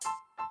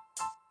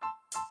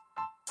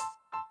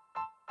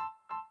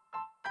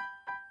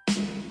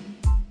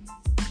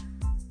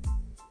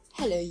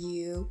Hello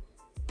you!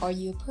 Are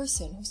you a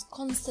person who's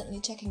constantly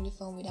checking the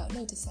phone without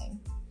noticing?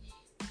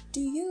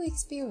 Do you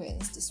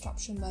experience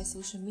disruption by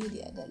social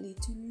media that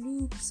lead to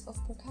loops of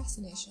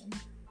procrastination?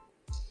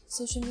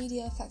 Social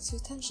media affects your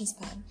attention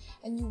span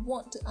and you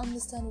want to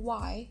understand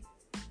why?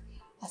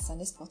 I send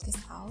this podcast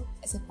out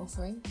as an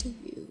offering to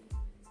you.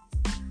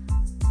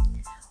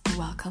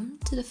 Welcome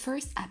to the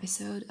first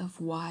episode of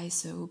Why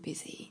So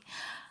Busy.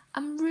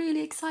 I'm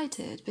really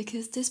excited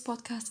because this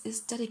podcast is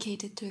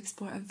dedicated to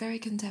explore a very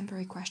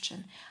contemporary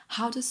question.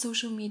 How does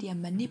social media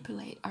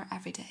manipulate our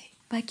everyday?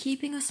 By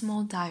keeping a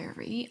small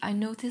diary, I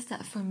noticed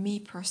that for me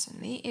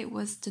personally, it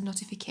was the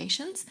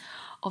notifications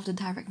of the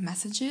direct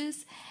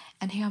messages.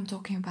 And here I'm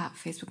talking about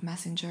Facebook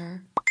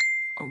Messenger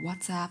or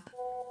WhatsApp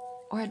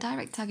or a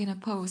direct tag in a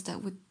post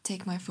that would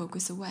take my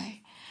focus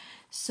away.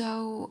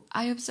 So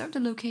I observed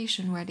the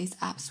location where these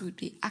apps would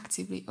be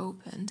actively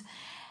opened.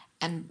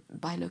 And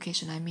by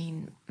location, I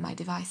mean my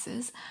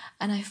devices.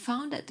 And I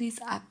found that these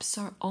apps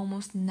are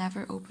almost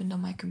never opened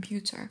on my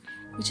computer,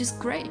 which is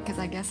great because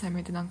I guess I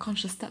made an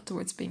unconscious step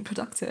towards being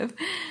productive.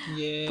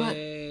 Yay.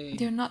 But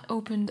they're not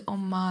opened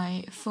on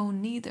my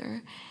phone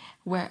neither,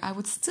 where I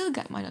would still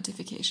get my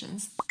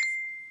notifications.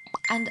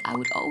 And I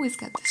would always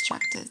get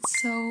distracted.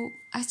 So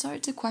I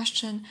started to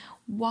question,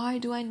 why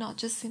do I not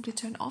just simply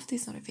turn off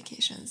these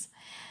notifications?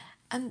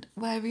 And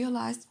what I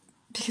realized,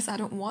 because I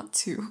don't want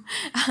to,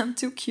 I'm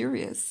too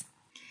curious.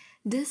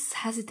 This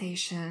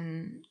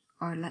hesitation,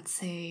 or let's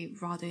say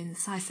rather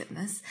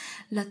indecisiveness,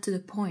 led to the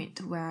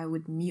point where I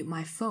would mute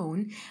my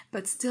phone,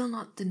 but still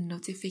not the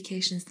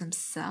notifications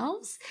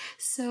themselves.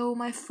 So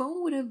my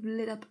phone would have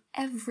lit up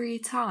every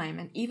time,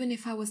 and even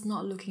if I was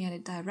not looking at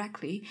it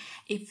directly,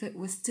 if it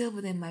was still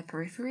within my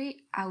periphery,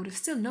 I would have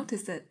still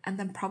noticed it and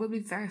then probably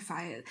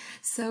verify it.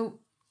 So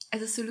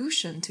as a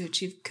solution to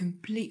achieve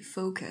complete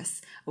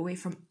focus away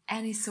from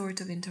any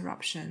sort of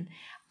interruption,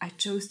 I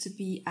chose to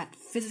be at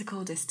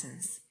physical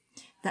distance.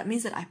 That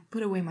means that I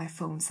put away my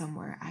phone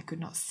somewhere I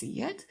could not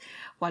see it,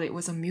 while it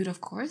was on mute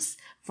of course,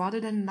 rather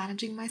than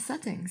managing my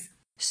settings.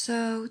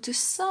 So to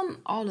sum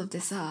all of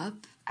this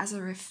up, as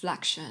a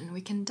reflection,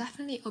 we can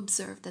definitely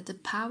observe that the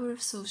power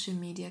of social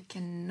media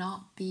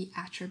cannot be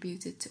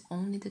attributed to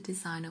only the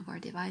design of our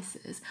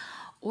devices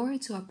or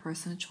to our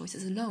personal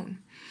choices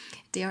alone.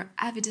 They are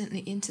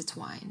evidently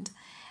intertwined,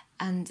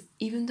 and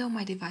even though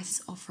my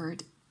devices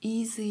offered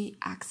easy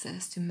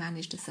access to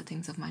manage the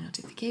settings of my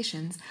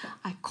notifications,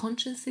 I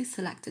consciously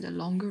selected a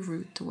longer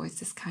route towards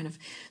this kind of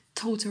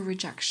total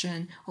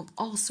rejection of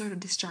all sort of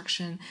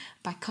distraction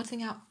by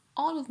cutting out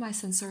all of my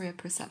sensorial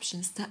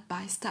perception step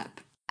by step.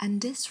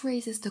 And this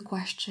raises the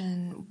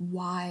question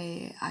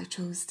why I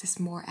chose this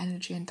more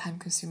energy and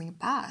time-consuming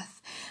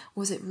path.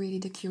 Was it really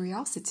the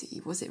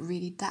curiosity? Was it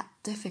really that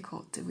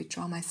difficult to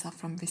withdraw myself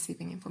from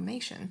receiving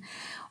information?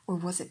 Or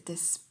was it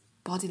this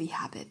bodily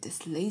habit,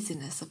 this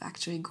laziness of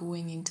actually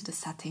going into the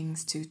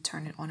settings to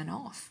turn it on and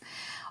off?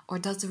 Or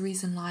does the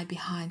reason lie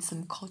behind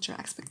some cultural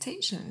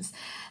expectations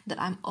that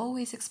I'm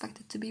always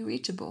expected to be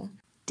reachable?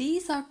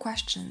 These are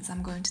questions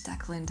I'm going to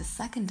tackle in the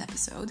second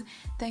episode.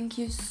 Thank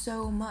you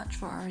so much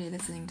for already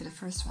listening to the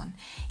first one.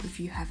 If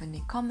you have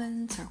any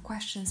comments or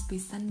questions,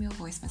 please send me a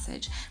voice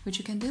message, which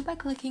you can do by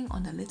clicking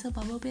on the little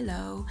bubble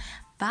below.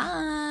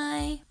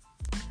 Bye!